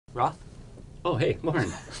Roth? Oh, hey,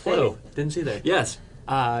 Lauren. Hello. Hey, didn't see there. Yes.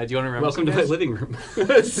 Do you want to remember Welcome to my living room.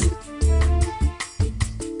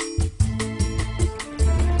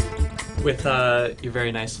 With your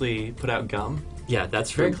very nicely put out gum? Yeah,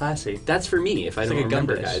 that's Very classy. That's for me, if I don't like a gum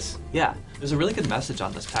remember, dish. guys. Yeah. There's a really good message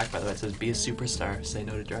on this pack, by the way. It says, be a superstar, say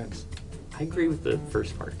no to drugs. I agree with the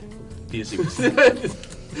first part. Be a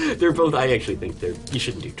superstar. They're both, I actually think you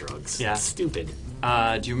shouldn't do drugs. Yeah. It's stupid.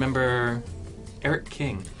 Do you remember Eric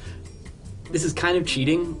King? This is kind of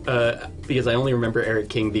cheating, because I only remember Eric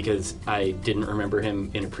King because I didn't remember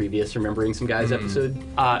him in a previous Remembering Some Guys episode.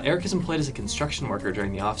 Eric is employed as a construction worker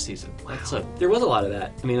during the off-season. Wow. There was a lot of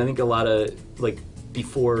that. I mean, I think a lot of,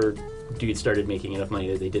 before dudes started making enough money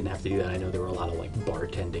that they didn't have to do that, I know there were a lot of,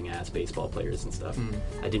 bartending-ass baseball players and stuff.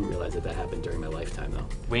 I didn't realize that happened during my lifetime, though.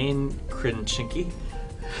 Wayne Krinchinski?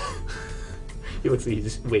 He looks like he's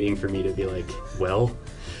just waiting for me to be like, well,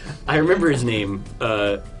 I remember his name.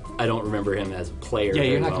 I don't remember him as a player. Yeah,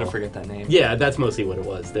 you're not going to forget that name. Yeah, that's mostly what it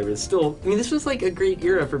was. There was still, this was a great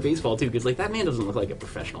era for baseball too, because that man doesn't look like a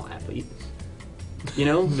professional athlete. You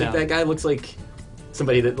know, No. That guy looks like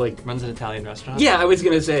somebody that runs an Italian restaurant. Yeah, I was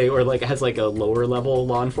gonna say, or has a lower level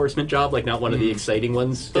law enforcement job, not one of the exciting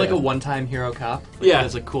ones. But a one-time hero cop. Yeah,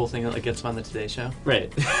 that's a cool thing that gets him on the Today Show.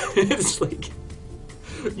 Right. It's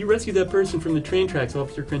you rescued that person from the train tracks,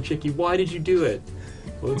 Officer Krenchicki. Why did you do it?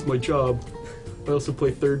 Well, it's my job. I also play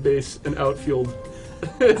third base and outfield.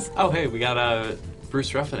 Oh, hey, we got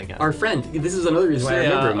Bruce Ruffin again. Our friend. This is another reason why I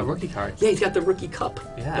remember him. A rookie card. Yeah, he's got the rookie cup.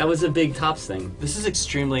 Yeah. That was a big Topps thing. This is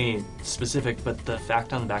extremely specific, but the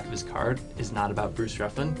fact on the back of his card is not about Bruce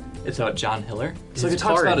Ruffin. It's about John Hiller. So it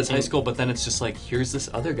talks about his high school, but then it's just here's this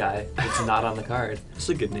other guy that's not on the card. It's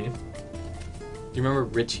a good name. Do you remember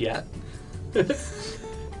Rich Yet?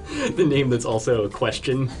 The name that's also a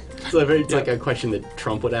question. So it's like a question that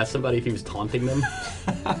Trump would ask somebody if he was taunting them.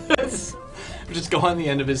 Just go on the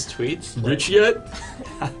end of his tweets. Rich yet?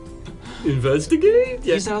 Investigate?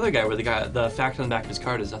 Yeah. He's another guy where the fact on the back of his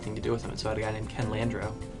card has nothing to do with him. It's about a guy named Ken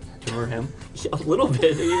Landreau. Do you remember him? Yeah, a little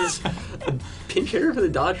bit. He was a pinch hitter for the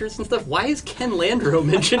Dodgers and stuff. Why is Ken Landreau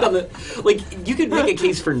mentioned on the... you could make a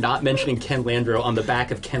case for not mentioning Ken Landreau on the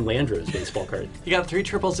back of Ken Landreau's baseball card. He got 3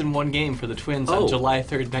 triples in one game for the Twins on July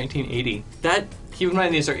 3rd, 1980. Keep in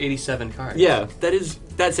mind these are 87 cards. Yeah, that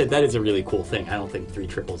is a really cool thing. I don't think 3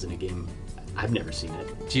 triples in a game... I've never seen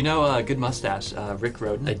it. Do you know Good Mustache, Rick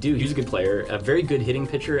Rhoden? I do. He was a good player, a very good hitting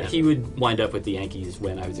pitcher. He would wind up with the Yankees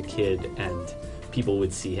when I was a kid, and people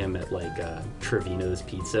would see him at Trevino's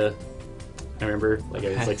Pizza. I remember,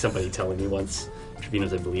 it was somebody telling me once.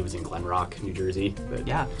 Trevino's, I believe, is in Glen Rock, New Jersey. But...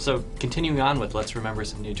 Yeah. So continuing on with let's remember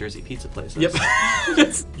some New Jersey pizza places. Yep. Do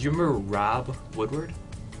you remember Rob Woodward?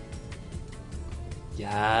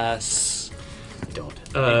 Yes. I don't.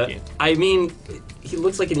 Thank you. I mean, he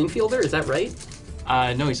looks like an infielder. Is that right?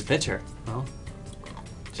 No, he's a pitcher. Oh.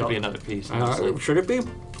 Should be another piece. Should it be?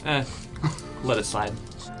 Let it slide.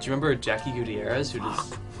 Do you remember Jackie Gutierrez, who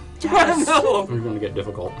does... Yes! No! We're going to get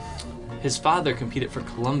difficult. His father competed for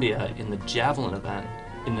Colombia in the javelin event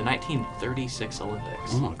in the 1936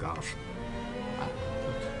 Olympics. Oh my gosh. Wow.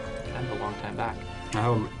 Kind of a long time back.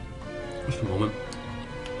 Just a moment.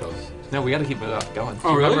 No, we got to keep it going.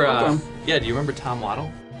 Oh, really? Okay. Yeah, do you remember Tom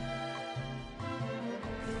Waddle?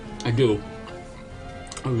 I do.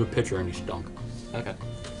 I was a pitcher and he stunk. Okay.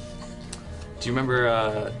 Do you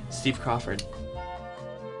remember Steve Crawford?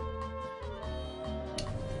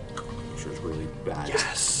 Which was really bad.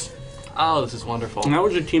 Yes! Oh, this is wonderful. And that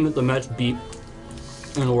was a team that the Mets beat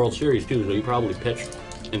in the World Series, too, so he probably pitched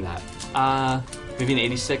in that. Maybe in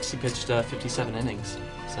 '86 he pitched 57 innings,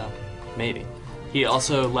 so maybe. He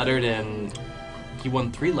also lettered in... He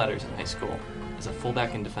won 3 letters in high school as a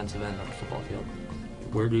fullback and defensive end on the football field.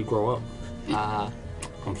 Where did he grow up?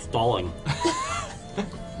 I'm stalling.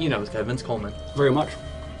 You know this guy, Vince Coleman. Very much.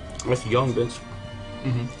 That's young Vince.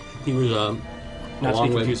 Mm-hmm. He was, not to be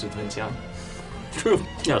confused with Vince Young. True.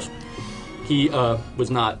 Yes. He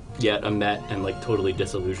was not yet a Met and totally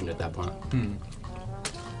disillusioned at that point. Do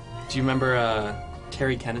you remember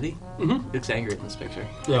Terry Kennedy? Mm-hmm. He looks angry in this picture.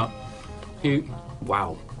 Yeah.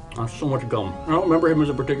 Wow. That's so much gum. I don't remember him as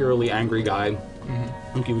a particularly angry guy.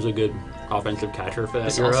 I think he was a good offensive catcher for that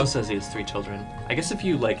This era. also says he has 3 children. I guess if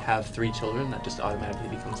you have 3 children, that just automatically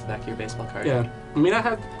becomes the back of your baseball card. Yeah.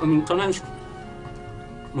 Sometimes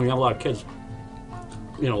when you have a lot of kids,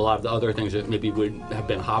 a lot of the other things that maybe would have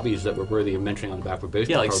been hobbies that were worthy of mentioning on the back of a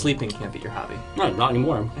baseball Yeah, card. sleeping can't be your hobby. No, not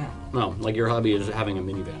anymore. Yeah. No, your hobby is having a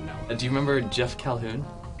minivan now. Do you remember Jeff Calhoun?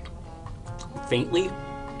 Faintly.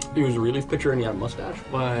 He was a relief pitcher and he had a mustache.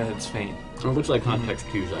 Well, it's faint. It looks like context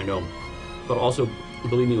cues, I know. But also,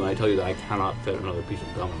 Believe me when I tell you that I cannot fit another piece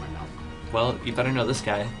of gum in my mouth. Well, you better know this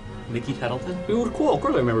guy. Mickey Tettleton? He was cool. Of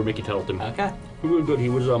course I remember Mickey Tettleton. Okay. He was good. He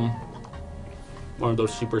was one of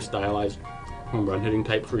those super stylized home run hitting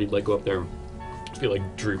types where he'd like go up there and feel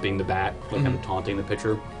like drooping the bat, like kind of taunting the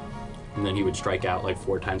pitcher. And then he would strike out like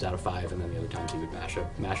 4 times out of 5, and then the other times he would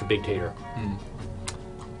mash a big tater. Do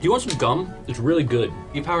you want some gum? It's really good.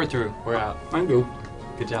 You powered through. We're out. I do.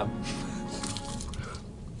 Good job.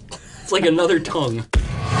 It's like another tongue.